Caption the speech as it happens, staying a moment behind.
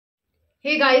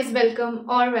Hey guys,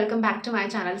 welcome back to my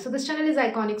channel. So this channel is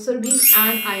Iconic Surbhi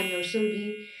and I am your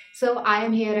Surbhi. So I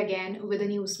am here again with a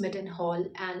new Smytten haul,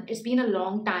 and it's been a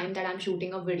long time that I'm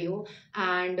shooting a video,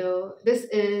 and this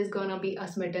is gonna be a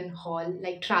Smytten haul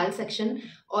like trial section,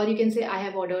 or you can say I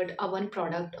have ordered a one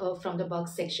product from the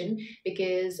bugs section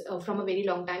because from a very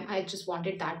long time I just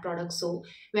wanted that product. So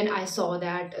when I saw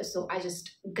that, so I just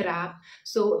grabbed.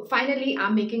 So finally,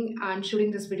 I'm making and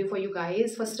shooting this video for you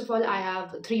guys. First of all, I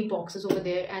have three boxes over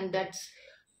there, and that's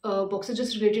boxes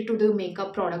just related to the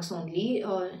makeup products only,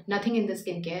 nothing in the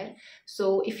skincare.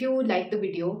 So if you like the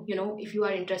video, if you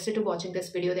are interested to watching this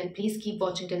video, then please keep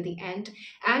watching till the end.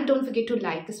 And don't forget to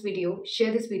like this video,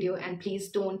 share this video, and please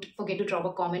don't forget to drop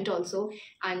a comment also.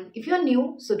 And if you are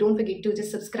new, so don't forget to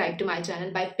just subscribe to my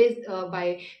channel by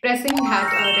pressing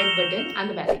that red button and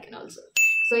the bell icon also.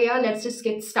 So yeah, let's just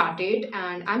get started.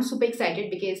 And I'm super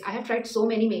excited because I have tried so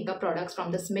many makeup products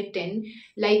from the Smytten.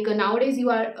 Like nowadays, you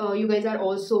guys are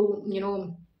also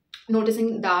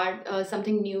noticing that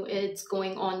something new is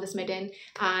going on the Smitten,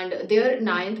 and their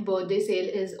ninth birthday sale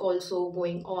is also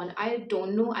going on. I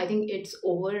don't know, I think it's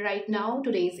over right now.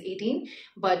 Today is 18,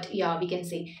 but yeah, we can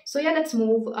see. So yeah, let's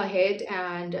move ahead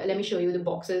and let me show you the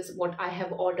boxes what I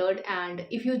have ordered. And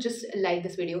if you just like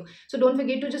this video, so don't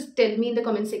forget to just tell me in the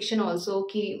comment section also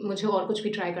कि मुझे और कुछ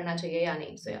भी try करना चाहिए या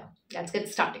नहीं. So yeah, let's get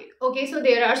started. Okay, so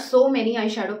there are so many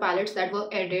eyeshadow palettes that were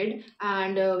added,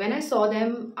 and when I saw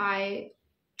them, I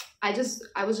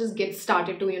was just get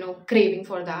started to craving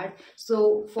for that.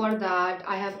 So for that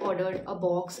I have ordered a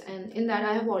box, and in that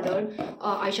I have ordered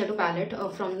eyeshadow palette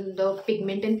from the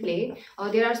Pigment and Play.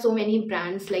 There are so many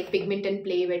brands like Pigment and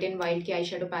Play, Wet and Wild ki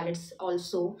eyeshadow palettes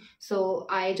also. So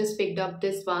I just picked up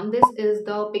this one. This is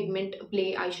the Pigment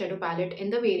Play eyeshadow palette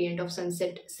in the variant of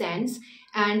Sunset Sands.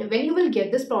 And when you will get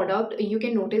this product, you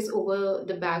can notice over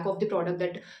the back of the product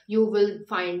that you will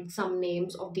find some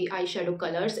names of the eyeshadow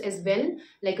colors as well,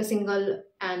 like a single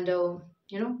and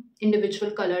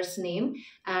individual colors name.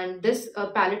 And this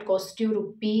palette cost you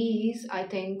rupees, I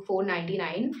think,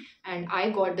 4.99, and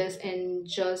I got this in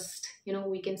just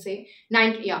we can say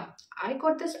 9. Yeah, I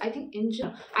got this, I think,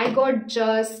 I got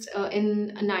just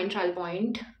in 9 trial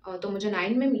point. तो मुझे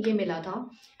 9 में ये मिला था.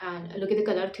 And look at the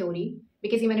color theory,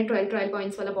 because ये मैंने 12 trial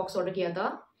points वाला box order किया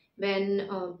था when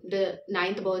the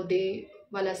 9th birthday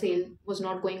वाला sale was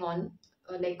not going on,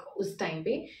 like उस time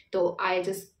पे. So I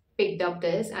just picked up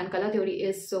this, and color theory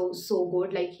is so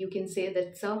good. Like you can say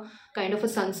that's a kind of a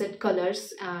sunset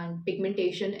colors, and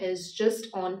pigmentation is just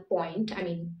on point. I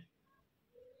mean,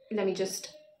 let me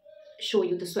just show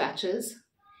you the swatches.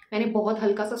 मैंने बहुत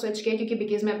हल्का सा switch किया क्योंकि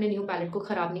because मैं अपने new palette को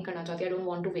ख़राब नहीं करना चाहती. I don't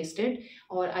want to waste it,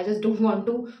 और I just don't want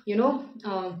to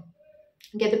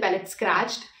get the palette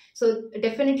scratched. So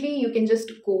definitely you can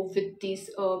just go with these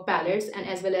palettes,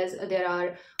 and as well as there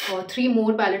are 3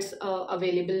 more palettes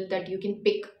available that you can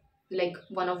pick like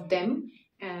one of them.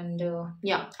 And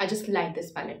yeah, I just like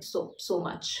this palette so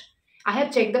much. I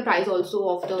have checked the price also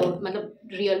of the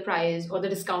real price or the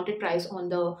discounted price on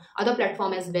the other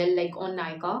platform as well, like on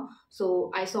Nykaa.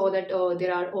 So I saw that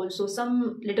there are also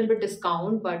some little bit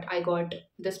discount, but I got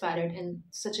this palette in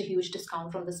such a huge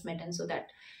discount from the Smitten, so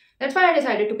that's why I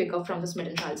decided to pick up from the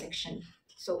Smitten Haul section.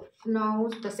 So now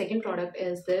the second product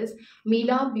is this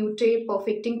Mila Beauty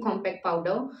Perfecting Compact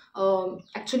Powder.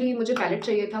 Actually मुझे palette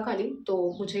चाहिए था खाली,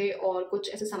 तो मुझे और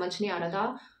कुछ ऐसे समझ नहीं आ रहा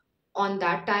था. On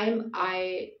that time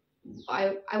I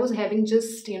was having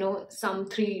just some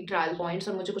 3 trial points,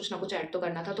 और मुझे कुछ ना कुछ ऐड तो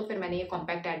करना था, तो फिर मैंने ये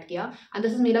कॉम्पैक्ट ऐड किया. And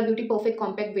this is Mila Beauty Perfect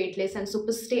Compact Weightless and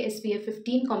Super Stay SPF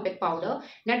 15 Compact Powder.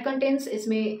 Net contents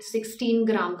इसमें 16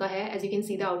 ग्राम का है, as you can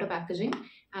see the outer packaging,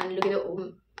 and look at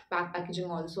the back packaging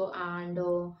also. And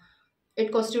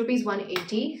it costs you rupees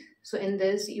 180. So in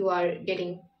this you are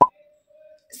getting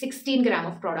 16 gram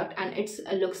of product, and it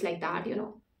looks like that,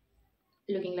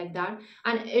 looking like that.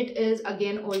 And it is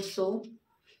again also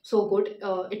so good.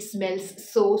 It smells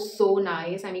so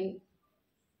nice. I mean,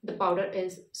 the powder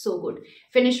is so good.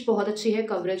 Finish बहुत अच्छी है.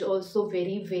 Coverage also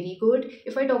very good.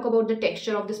 If I talk about the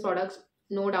texture of this product,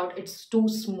 no doubt it's too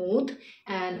smooth,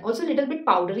 and also little bit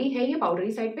powdery है ये,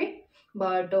 powdery side पे,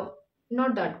 but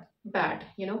not that bad.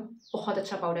 बहुत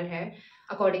अच्छा powder है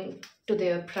according to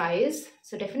their price.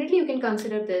 So definitely you can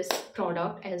consider this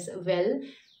product as well.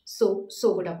 So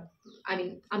good up. I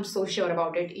mean, I'm so sure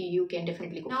about it. You can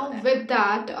definitely go now for that. With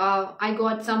that, I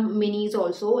got some minis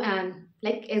also, and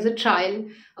like as a trial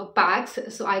packs.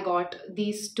 So I got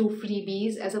these 2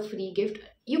 freebies as a free gift.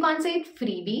 You can't say it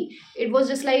freebie. It was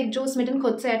just like जो Smytten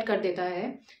खुद से add कर देता है.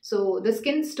 So the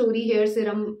Skin Story Hair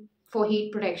Serum for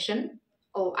heat protection.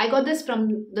 Oh, I got this from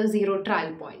the 0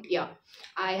 trial point. Yeah,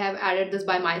 I have added this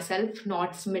by myself,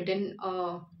 not Smytten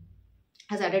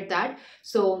has added that.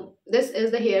 So this is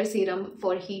the hair serum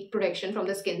for heat protection from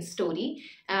the Skin Story,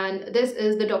 and this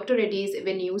is the Dr. Reddy's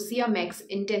Venusia Max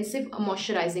Intensive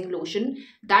Moisturizing Lotion.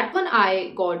 That one I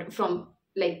got from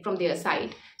from their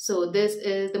site. So this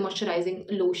is the moisturizing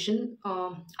lotion.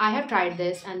 I have tried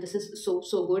this and this is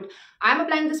so good. I'm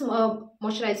applying this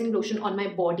moisturizing lotion on my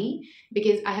body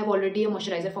because I have already a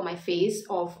moisturizer for my face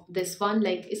of this one.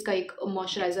 Like इसका एक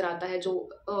moisturizer आता है जो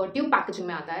tube packaging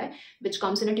में आता है, which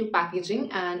comes in a tube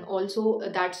packaging, and also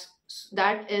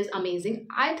that is amazing.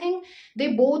 I think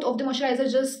they both of the moisturizer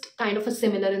just kind of a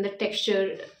similar in the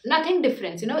texture, nothing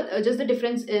different, just the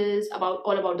difference is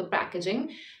all about the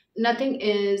packaging. Nothing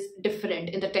is different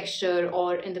in the texture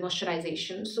or in the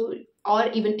moisturization, so or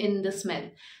even in the smell.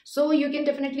 So you can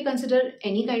definitely consider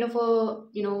any kind of a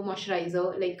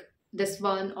moisturizer like this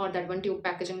one or that one tube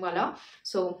packaging wala.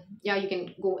 So yeah, you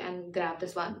can go and grab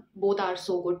this one. Both are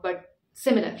so good but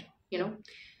similar,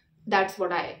 that's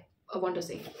what I want to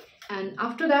say. And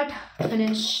after that,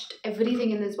 finished everything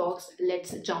in this box,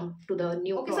 let's jump to the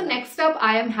new product. So next up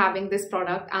I am having this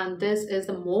product, and this is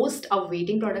the most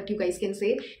awaiting product, you guys can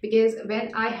say, because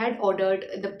when I had ordered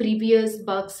the previous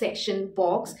bug section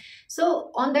box,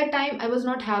 so on that time I was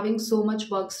not having so much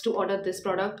bugs to order this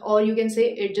product, or you can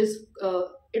say it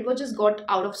was just got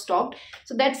out of stock.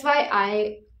 So that's why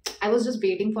I was just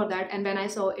waiting for that, and when I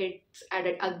saw it's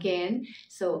added again,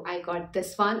 so I got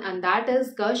this one, and that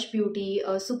is Gush Beauty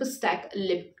Super Stack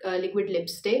liquid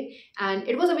lipstick, and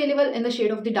it was available in the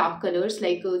shade of the dark colors.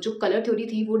 Like जो color theory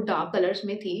थी वो dark colors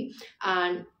में थी,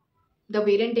 and the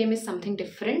variant name is something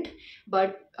different.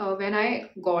 But when I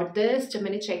got this, जब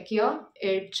मैंने check किया,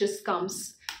 it just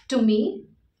comes to me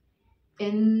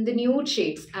in the nude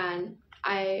shades, and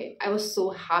I was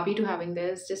so happy to having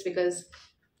this, just because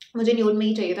मुझे nude में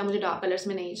ही चाहिए था, मुझे dark colours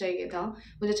में नहीं चाहिए था,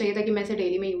 मुझे चाहिए था कि मैं इसे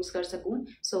डेली में यूज़ कर सकूँ.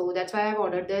 So that's why I have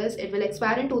ordered this. It will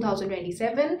expire in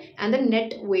 2027 and the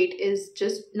net wait is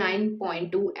just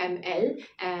 9.2 ml,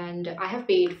 and I have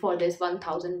paid for this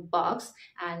 $1,000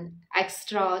 and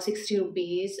extra 60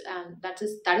 rupees, and that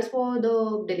is for the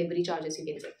delivery charges, you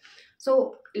can say. So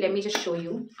let me just show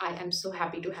you. I am so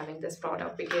happy to having this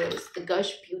product because the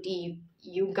Gush Beauty,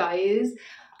 you guys,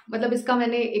 मतलब इसका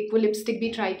मैंने एक वो lipstick भी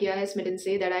try किया है Smitten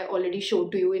से, that I already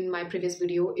showed to you in my previous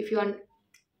video. If you are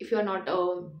not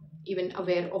even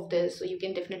aware of this, so you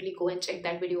can definitely go and check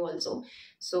that video also.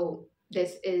 So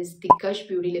this is the Gush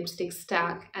Beauty lipstick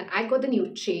stack, and I got the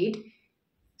nude shade.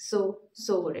 So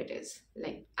good it is,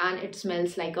 like, and it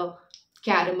smells like a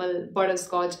caramel,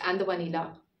 butterscotch and the vanilla,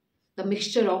 the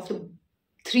mixture of the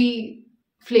three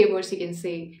flavors, you can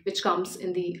say, which comes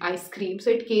in the ice cream. So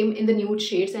it came in the nude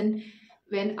shades, and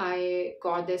when I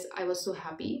got this, I was so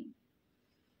happy.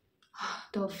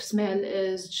 The smell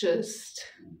is just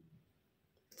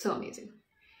so amazing.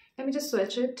 Let me just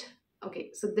swatch it. Okay,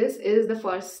 so this is the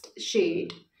first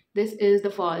shade. This is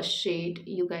the first shade,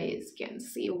 you guys can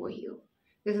see over here.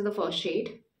 This is the first shade.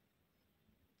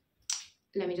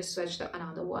 Let me just swatch the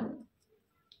another one.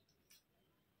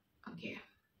 Okay.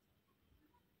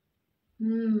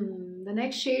 The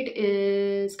next shade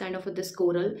is kind of this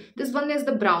coral. This one is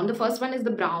the brown. The first one is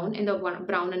the brown in the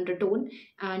brown undertone,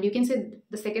 and you can see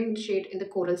the second shade in the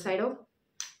coral side of.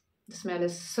 The smell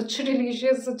is such a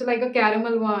delicious, such like a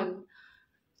caramel one.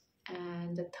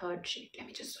 And the third shade, let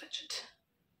me just swatch it.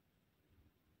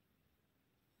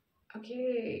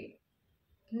 Okay.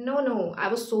 No, I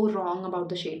was so wrong about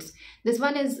the shades. This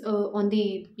one is on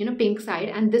the pink side,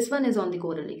 and this one is on the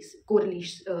coralish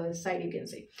side, you can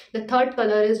say. The third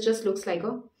color is just looks like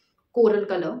a coral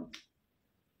color.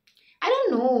 I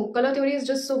don't know, color theory is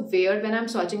just so weird. When I'm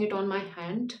swatching it on my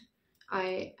hand,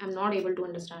 I am not able to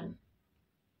understand.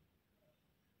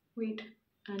 Wait,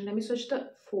 and let me swatch the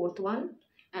fourth one.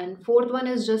 And fourth one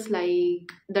is just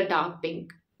like the dark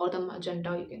pink or the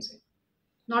magenta, you can say.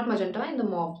 Not magenta, in the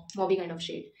mauve kind of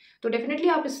shade. So definitely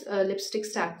आप इस lipstick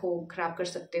stack को grab कर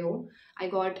सकते हो. I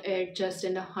got it just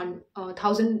in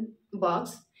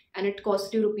 $1,000, and it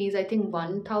cost you rupees, I think,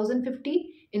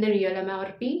 1,050 in the real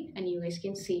MRP. And you guys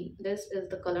can see this is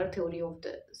the color theory of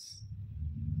this.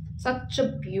 Such a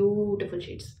beautiful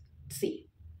shades. See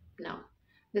now,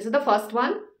 this is the first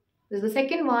one, this is the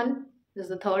second one, this is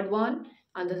the third one,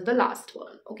 and this is the last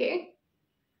one. Okay,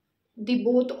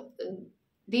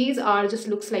 these are just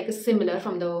looks like a similar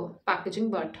from the packaging,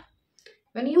 but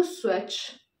when you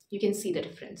swatch, you can see the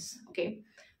difference. Okay,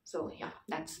 so yeah,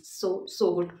 that's so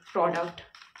good product.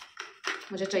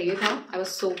 मुझे चाहिए था. I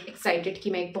was so excited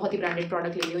कि मैं एक बहुत ही branded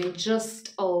product ले रही हूँ in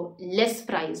just a less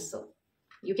price. So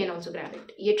you can also grab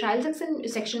it. ये trial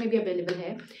section में भी available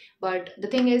है, but the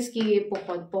thing is कि ये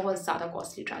बहुत बहुत ज़्यादा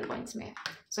costly trial points में है.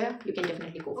 So yeah, you can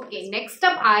definitely go. Okay, next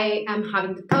up I am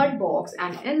having the third box,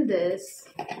 and in this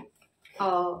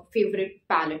favorite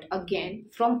palette again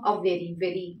from a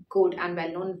very good and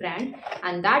well-known brand,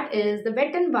 and that is the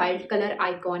Wet n Wild Color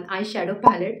Icon eyeshadow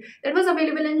palette that was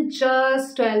available in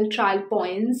just 12 trial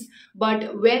points.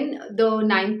 But when the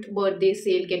 9th birthday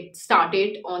sale get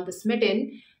started on the Smytten,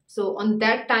 so on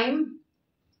that time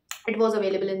it was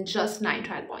available in just 9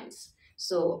 trial points.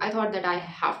 So I thought that I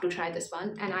have to try this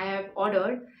one, and I have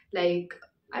ordered, like,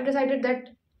 I've decided that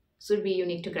Surbi, you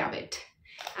need to grab it.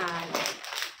 And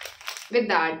with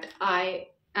that, I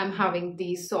am having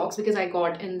these socks because I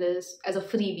got in this as a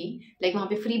freebie. Like वहाँ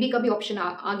पे freebie का भी option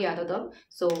आ गया था तब.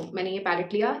 So मैंने ये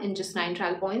palette लिया in just 9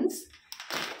 trial points.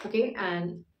 Okay,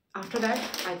 and after that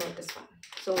I got this one.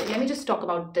 So let me just talk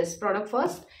about this product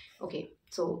first. Okay,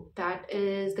 so that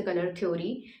is the color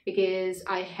theory, because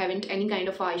I haven't any kind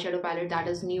of eyeshadow palette that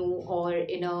is new or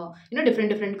in a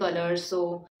different colors.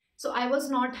 So I was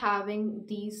not having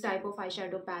these type of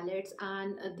eyeshadow palettes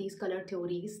and these color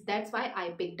theories. That's why I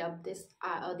picked up these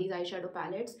eyeshadow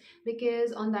palettes,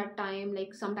 because on that time,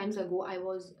 like some times ago, I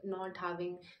was not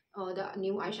having the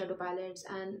new eyeshadow palettes,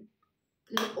 and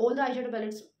all the eyeshadow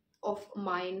palettes of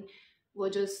mine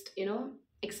were just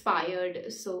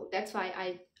expired. So that's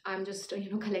why I'm just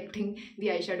collecting the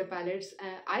eyeshadow palettes.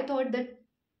 I thought that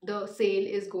the sale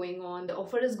is going on, the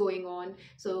offer is going on,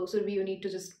 so you need to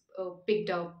just picked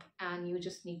up, and you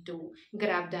just need to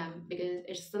grab them because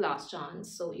it's the last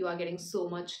chance. So you are getting so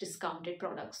much discounted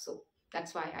products. So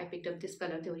that's why I picked up this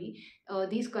color theory.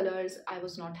 These colors I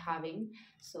was not having,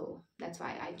 so that's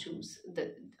why I choose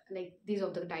these are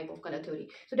the type of color theory.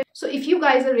 So if you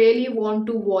guys really want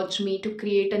to watch me to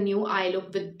create a new eye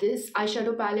look with this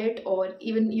eyeshadow palette, or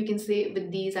even you can say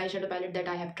with these eyeshadow palette that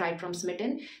I have tried from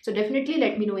Smytten, so definitely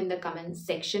let me know in the comments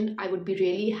section. I would be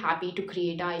really happy to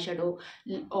create a eyeshadow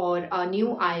or a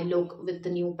new eye look with the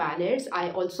new palettes.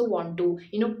 I also want to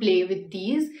play with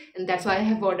these, and that's why I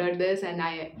have ordered this, and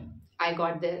I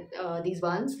got these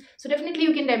ones. So definitely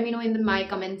you can let me know in my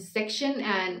comments section,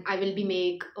 and I will be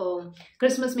make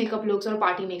Christmas makeup looks or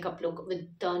party makeup look with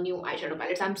the new eyeshadow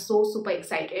palettes. I'm so super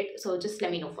excited. So just let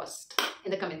me know first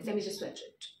in the comments. Let me just swatch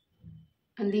it.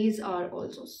 And these are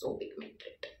also so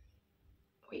pigmented.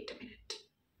 Wait a minute.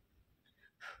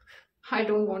 I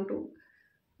don't want to,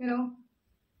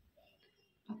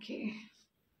 Okay.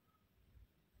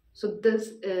 So this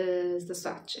is the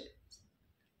swatches.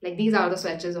 Like these are the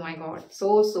swatches. Oh my god,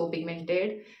 so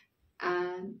pigmented,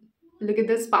 and look at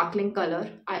this sparkling color.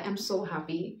 I am so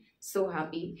happy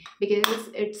because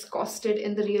it's costed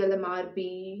in the real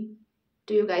MRP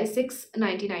to you guys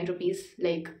 699 rupees,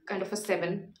 like kind of a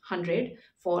 700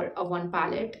 for a one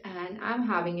palette, and I'm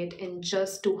having it in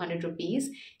just 200 rupees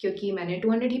क्योंकि मैंने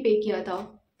 200 ही पे किया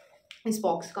था इस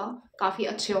box का. काफ़ी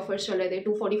अच्छे offers चल रहे थे.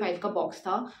 245 का बॉक्स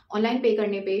था. ऑनलाइन पे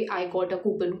करने पे I got a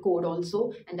coupon code also,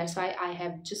 and that's why I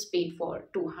have just paid for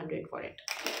 200 for it.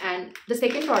 And the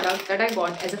second product that I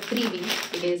got as a freebie,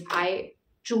 because I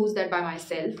choose that bye my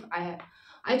self.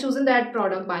 I chosen that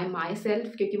product bye my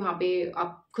self, क्योंकि वहाँ पे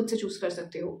आप खुद से choose कर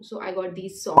सकते हो. सो I got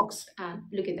these socks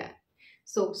and look at that.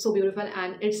 So beautiful,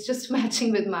 and it's just matching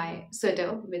with my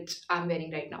sweater which I'm wearing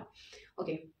right now.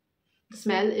 Okay, the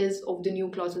smell is of the new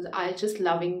clothes. I just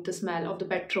loving the smell of the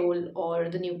petrol or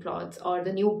the new clothes or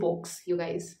the new books, you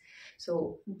guys. So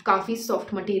काफी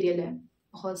soft material है,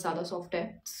 बहुत ज़्यादा soft है.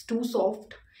 It's too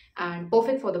soft and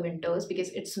perfect for the winters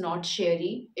because it's not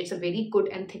sheery. It's a very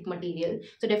good and thick material.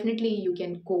 So definitely you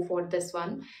can go for this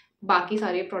one. बाकी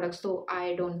सारे products तो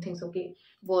I don't think so कि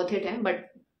worth it है, but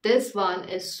this one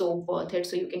is so worth it.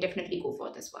 So you can definitely go for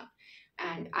this one.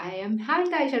 And I am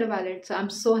having the eyeshadow palette, so I'm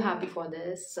so happy for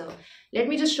this. So let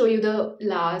me just show you the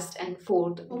last and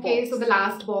fourth box. So the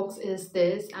last box is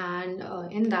this, and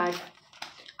in that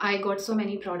I got so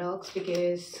many products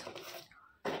because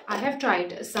I have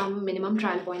tried some minimum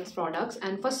trial points products.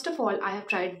 And first of all, I have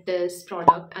tried this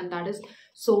product, and that is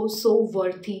so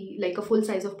worthy, like a full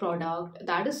size of product.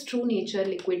 That is True Nature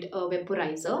liquid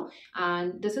vaporizer,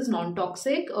 and this is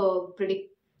non-toxic,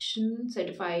 prediction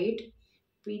certified,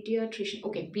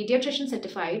 pediatrician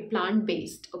certified, plant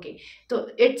based. Okay, so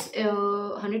it's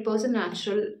 100%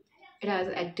 natural. It has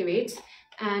activates,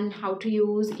 and how to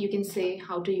use, you can say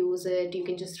how to use it, you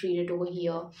can just read it over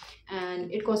here.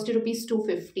 And it costed rupees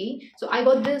 250. So I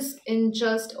got this in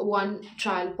just one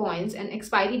trial points, and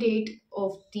expiry date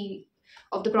of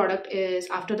the product is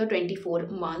after the 24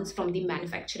 months from the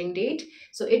manufacturing date.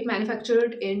 So it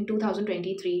manufactured in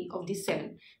 2023 of the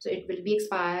 7, so it will be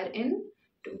expire in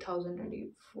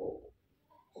 2024.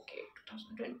 Okay,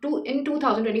 in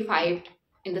 2025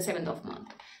 in the 7th of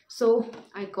month. So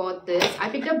I got this. I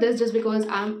picked up this just because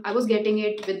I was getting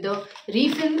it with the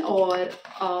refill, or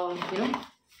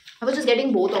I was just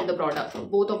getting both of the product,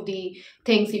 both of the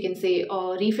things, you can say,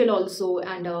 refill also,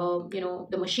 and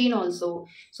the machine also.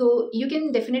 So you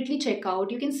can definitely check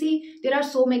out. You can see there are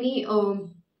so many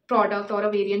product or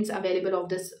variants available of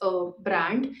this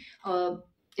brand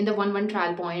in the one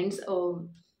trial points.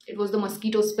 It was the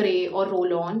mosquito spray or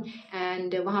roll on,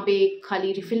 and वहाँ पे एक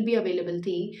खाली refill भी available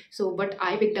थी. So but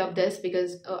I picked up this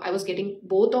because I was getting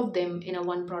both of them in a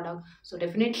one product. So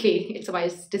definitely it's a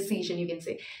wise decision, you can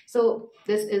say. So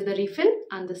this is the refill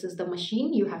and this is the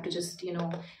machine. You have to just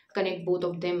connect both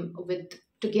of them with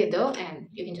together and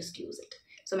you can just use it.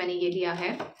 So मैंने ये लिया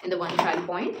है in the one trial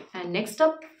point. And next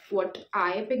up, what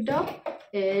I picked up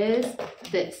is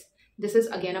this. This is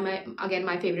again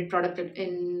my favorite product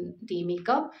in the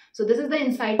makeup. So this is the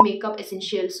Inside Makeup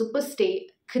Essential Super Stay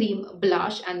Cream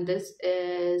Blush, and this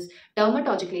is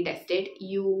dermatologically tested.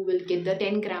 You will get the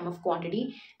 10 gram of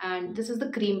quantity, and this is the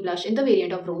cream blush in the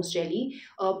variant of rose jelly.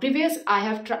 Previous I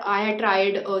had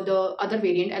tried the other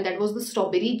variant, and that was the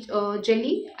strawberry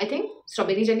jelly. I think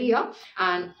strawberry jelly, yeah.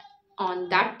 And on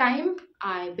that time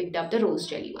I picked up the rose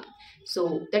jelly one.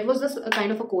 So that was this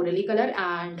kind of a corally color,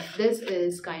 and this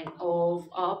is kind of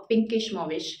a pinkish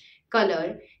mauvish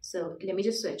color. So let me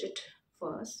just switch it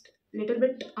first. Little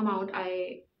bit amount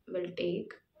I will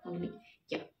take only.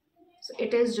 Yeah. So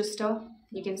it is just a,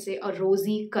 you can say, a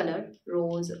rosy color,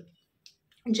 rose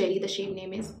jelly, the shade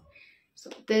name is. So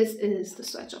this is the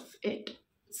swatch of it.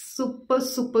 Super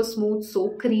smooth, so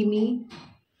creamy.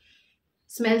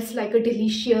 Smells like a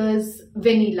delicious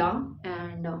vanilla,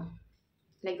 and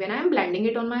like when I'm blending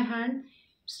it on my hand,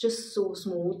 it's just so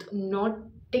smooth, not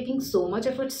taking so much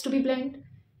efforts to be blend.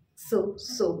 So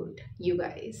good, you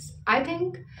guys. I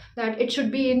think that it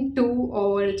should be in 2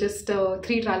 or just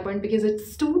 3 trial point, because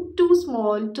it's too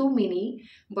small, too mini,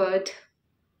 but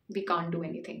we can't do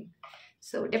anything.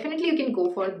 So definitely you can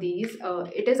go for these.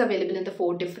 It is available in the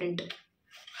 4 different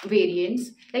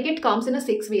variants. Like it comes in a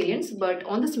 6 variants, but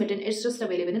on the Smytten it's just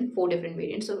available in 4 different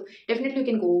variants. So definitely you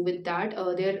can go with that.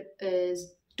 There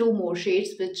is 2 more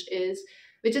shades, which is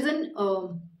in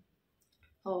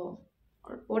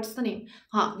what's the name,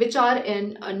 which are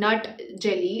in a nut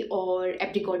jelly or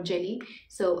apricot jelly.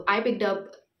 So I picked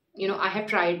up, I have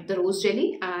tried the rose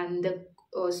jelly and the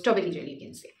strawberry jelly, you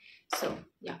can say. So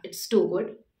yeah, it's too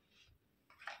good.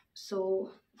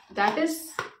 So that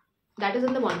is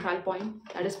in the 1 trial point.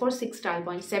 That is for 6 trial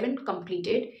points, 7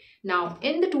 completed. Now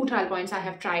in the 2 trial points I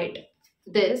have tried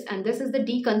this, and this is the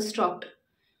Deconstruct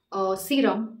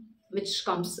serum, which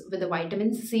comes with the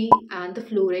vitamin C and the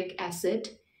ferulic acid.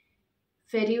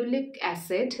 So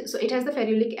it has the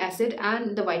ferulic acid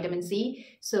and the vitamin C.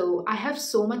 So I have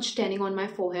so much tanning on my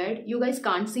forehead. You guys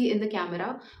can't see in the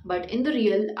camera, but in the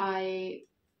real I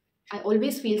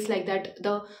always feels like that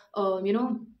the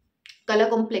color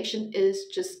complexion is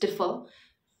just differ.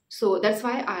 So that's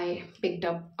why I picked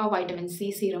up a vitamin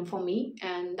C serum for me,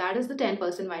 and that is the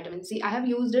 10% vitamin C. I have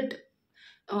used it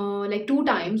like 2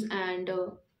 times, and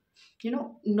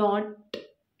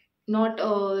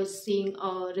not seeing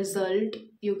a result,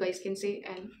 you guys can say.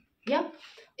 And yeah,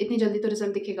 itni jaldi to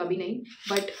result dikhega bhi nahi,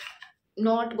 but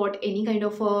not got any kind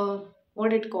of a,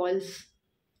 what it calls,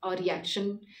 a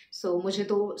reaction. So मुझे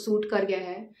तो suit कर गया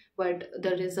है, but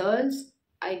the results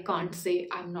I can't say.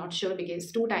 I'm not sure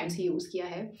because 2 times he use किया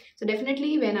है. So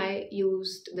definitely when I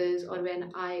used this, or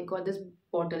when I got this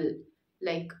bottle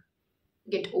like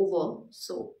get over,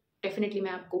 so definitely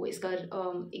मैं आपको इसका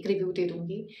एक review दे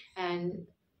दूँगी, and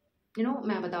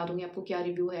मैं बता दूँगी आपको क्या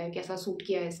रिव्यू है, कैसा सूट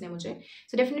किया है इसने मुझे.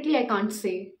 So definitely I can't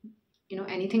say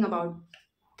anything about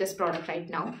this product right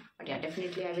now, but yeah,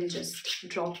 definitely I will just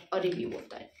drop a review of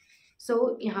that.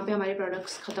 So यहाँ पे हमारे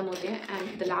products खत्म होते हैं,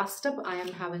 and the last up I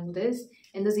am having this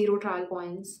in the 0 trial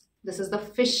points. This is the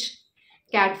fish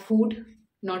cat food,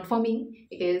 not for me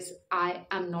because I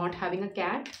am not having a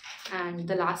cat. And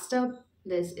the last up,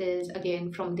 this is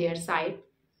again from their side.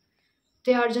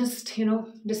 They are just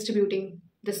distributing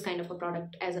this kind of a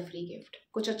product as a free gift.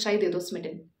 कुछ अच्छा ही दे दो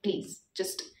Smytten, please.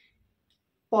 Just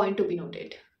point to be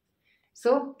noted.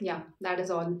 So yeah, that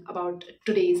is all about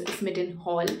today's Smytten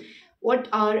haul. What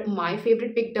are my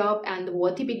favorite picked up and the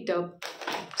worthy picked up?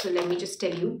 So let me just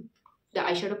tell you, the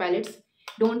eyeshadow palettes,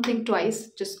 don't think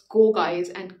twice, just go guys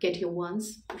and get your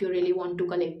ones if you really want to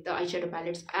collect the eyeshadow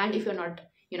palettes. And if you're not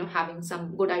having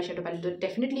some good eyeshadow palette, then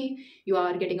definitely you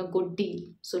are getting a good deal.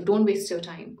 So don't waste your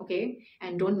time, okay?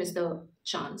 And don't miss the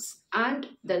chance. And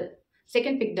the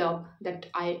second picked up that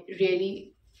I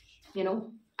really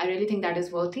think that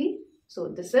is worthy. So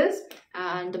this is,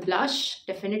 and the blush,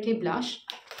 definitely blush,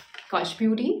 Kush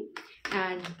Beauty.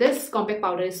 And this compact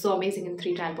powder is so amazing in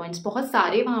 3 trial points. बहुत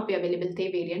सारे वहाँ पे available थे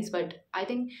variants, but I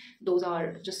think those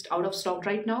are just out of stock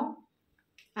right now.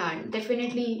 And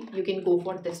definitely you can go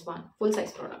for this one, full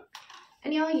size product.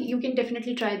 And yeah, you can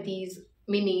definitely try these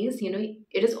minis.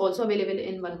 It is also available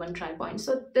in 1 trial point.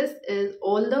 So this is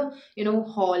all the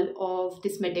haul of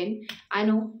this Smytten. I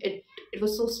know it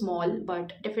was so small,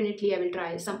 but definitely I will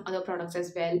try some other products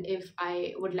as well if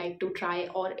I would like to try,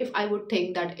 or if I would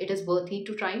think that it is worthy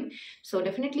to trying. So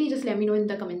definitely just let me know in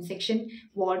the comment section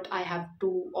what I have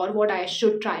to, or what I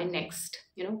should try next.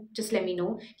 Just let me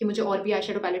know कि मुझे और भी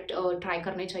eyeshadow palette try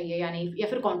करने चाहिए या नहीं, या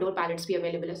फिर contour palettes भी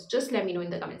available है. So just let me know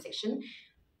in the comment section.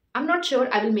 I'm not sure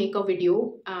I will make a video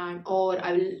and or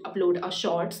I will upload a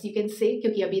shorts, you can say,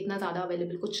 क्योंकि अभी इतना ज़्यादा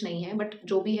अवेलेबल कुछ नहीं है, but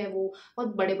जो भी है वो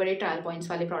बहुत बड़े बड़े ट्रायल पॉइंट्स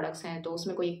वाले प्रोडक्ट्स हैं, तो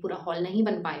उसमें कोई एक पूरा हॉल नहीं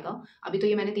बन पाएगा. अभी तो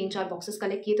ये मैंने 3-4 बॉक्सेस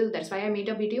कलेक्ट किए थे, तो that's why I made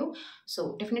a video. So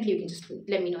definitely you can just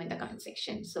let me know in the comment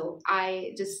section. So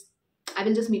I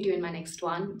will just meet you in my next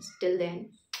one. Till then,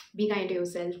 be kind to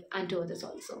yourself and to others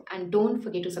also, and don't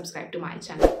forget to subscribe to my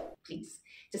channel, please.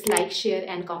 Just like, share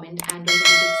and comment, and don't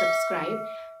forget to subscribe.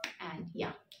 And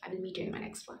yeah, I will meet you in my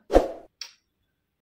next one.